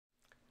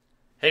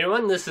Hey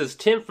everyone, this is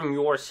Tim from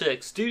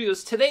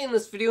YourSixStudios. Today in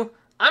this video,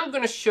 I'm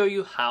going to show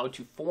you how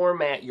to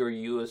format your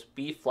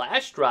USB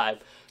flash drive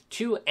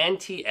to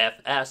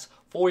NTFS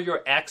for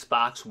your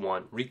Xbox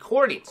One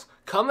recordings.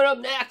 Coming up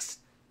next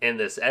in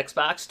this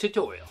Xbox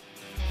tutorial.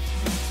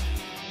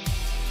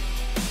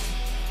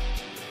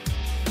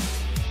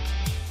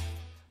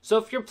 So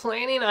if you're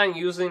planning on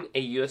using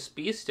a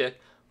USB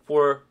stick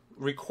for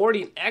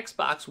recording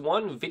Xbox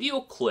One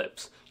video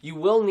clips, you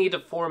will need to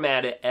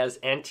format it as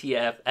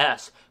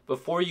NTFS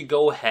before you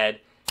go ahead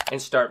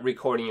and start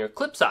recording your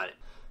clips on it.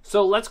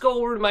 So let's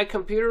go over to my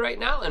computer right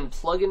now and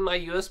plug in my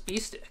USB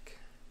stick.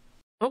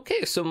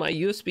 Okay, so my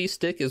USB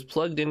stick is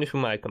plugged into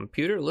my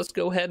computer. Let's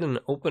go ahead and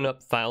open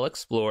up File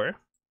Explorer.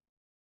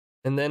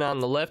 And then on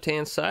the left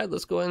hand side,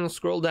 let's go ahead and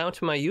scroll down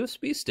to my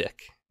USB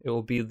stick. It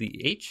will be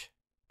the H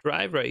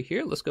drive right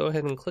here. Let's go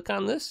ahead and click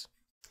on this.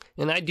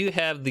 And I do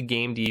have the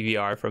game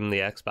DVR from the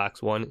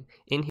Xbox One.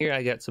 In here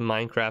I got some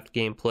Minecraft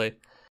gameplay.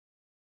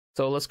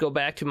 So let's go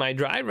back to my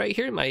drive right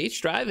here, my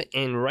H drive,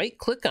 and right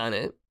click on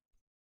it.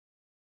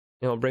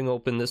 And I'll bring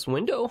open this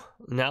window.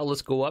 Now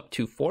let's go up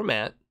to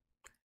Format.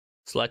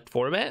 Select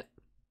Format.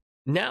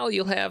 Now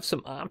you'll have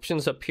some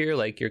options up here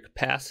like your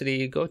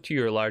capacity. Go to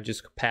your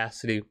largest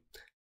capacity.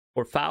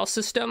 For file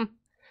system,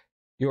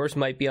 yours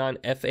might be on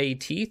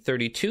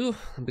FAT32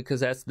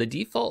 because that's the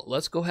default.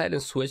 Let's go ahead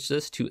and switch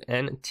this to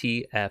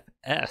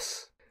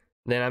NTFS.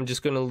 Then I'm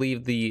just going to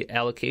leave the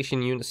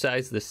allocation unit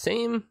size the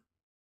same.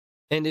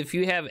 And if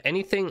you have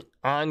anything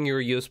on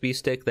your USB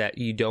stick that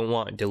you don't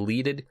want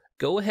deleted,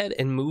 go ahead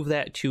and move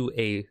that to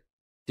a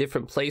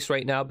different place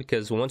right now,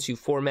 because once you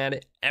format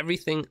it,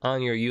 everything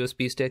on your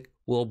USB stick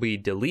will be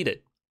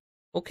deleted.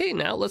 Okay,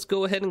 now let's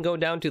go ahead and go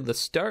down to the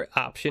Start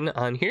option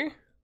on here.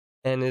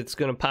 And it's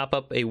going to pop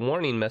up a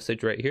warning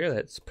message right here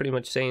that's pretty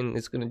much saying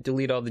it's going to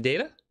delete all the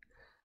data.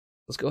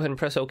 Let's go ahead and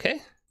press OK.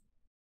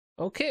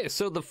 Okay,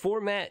 so the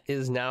format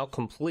is now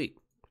complete.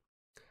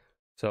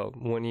 So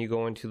when you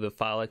go into the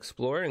File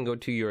Explorer and go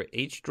to your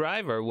H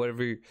drive or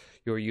whatever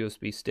your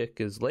USB stick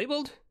is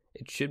labeled,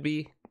 it should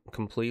be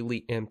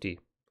completely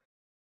empty.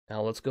 Now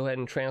let's go ahead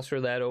and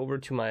transfer that over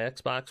to my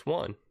Xbox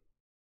One.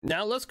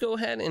 Now let's go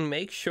ahead and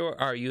make sure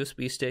our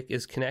USB stick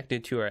is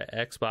connected to our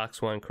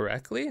Xbox One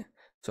correctly.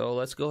 So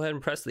let's go ahead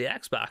and press the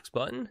Xbox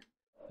button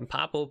and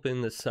pop open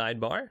the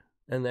sidebar,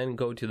 and then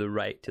go to the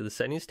right to the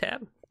Settings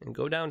tab and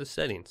go down to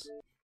Settings.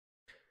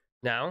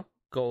 Now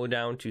go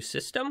down to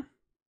System,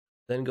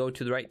 then go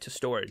to the right to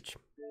Storage.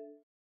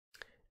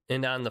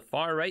 And on the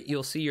far right,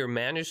 you'll see your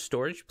Manage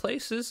Storage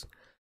Places,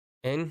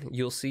 and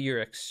you'll see your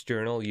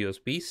external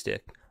USB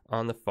stick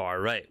on the far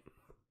right.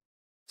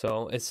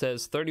 So it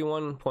says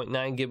 31.9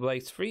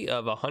 gigabytes free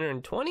of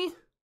 120.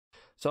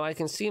 So I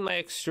can see my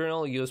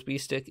external USB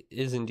stick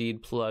is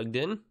indeed plugged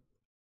in.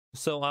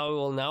 So I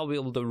will now be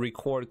able to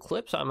record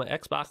clips on my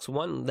Xbox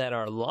One that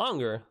are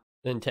longer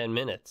than 10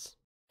 minutes.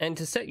 And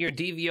to set your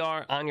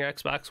DVR on your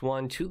Xbox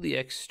One to the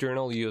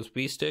external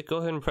USB stick, go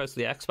ahead and press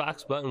the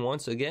Xbox button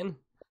once again,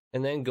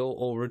 and then go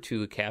over to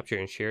the Capture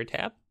and Share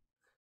tab.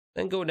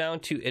 Then go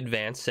down to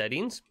Advanced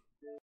Settings.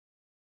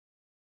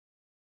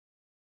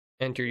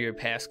 Enter your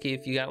passkey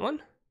if you got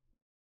one.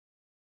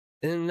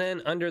 And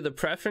then under the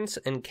Preference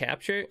and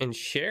Capture and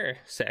Share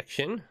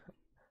section,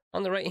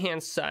 on the right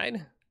hand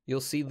side,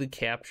 you'll see the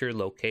capture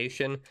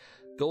location.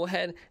 Go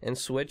ahead and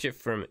switch it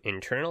from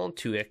internal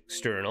to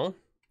external.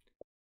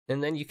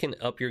 And then you can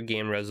up your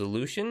game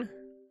resolution.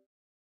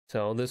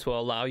 So this will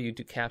allow you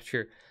to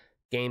capture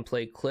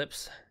gameplay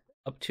clips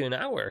up to an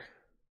hour.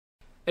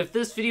 If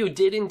this video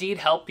did indeed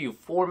help you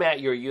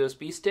format your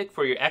USB stick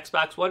for your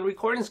Xbox One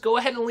recordings, go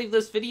ahead and leave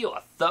this video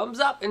a thumbs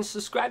up and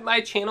subscribe to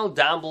my channel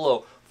down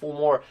below for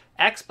more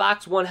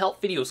Xbox One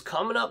help videos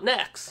coming up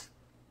next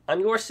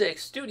on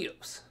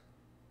YourSixGaming.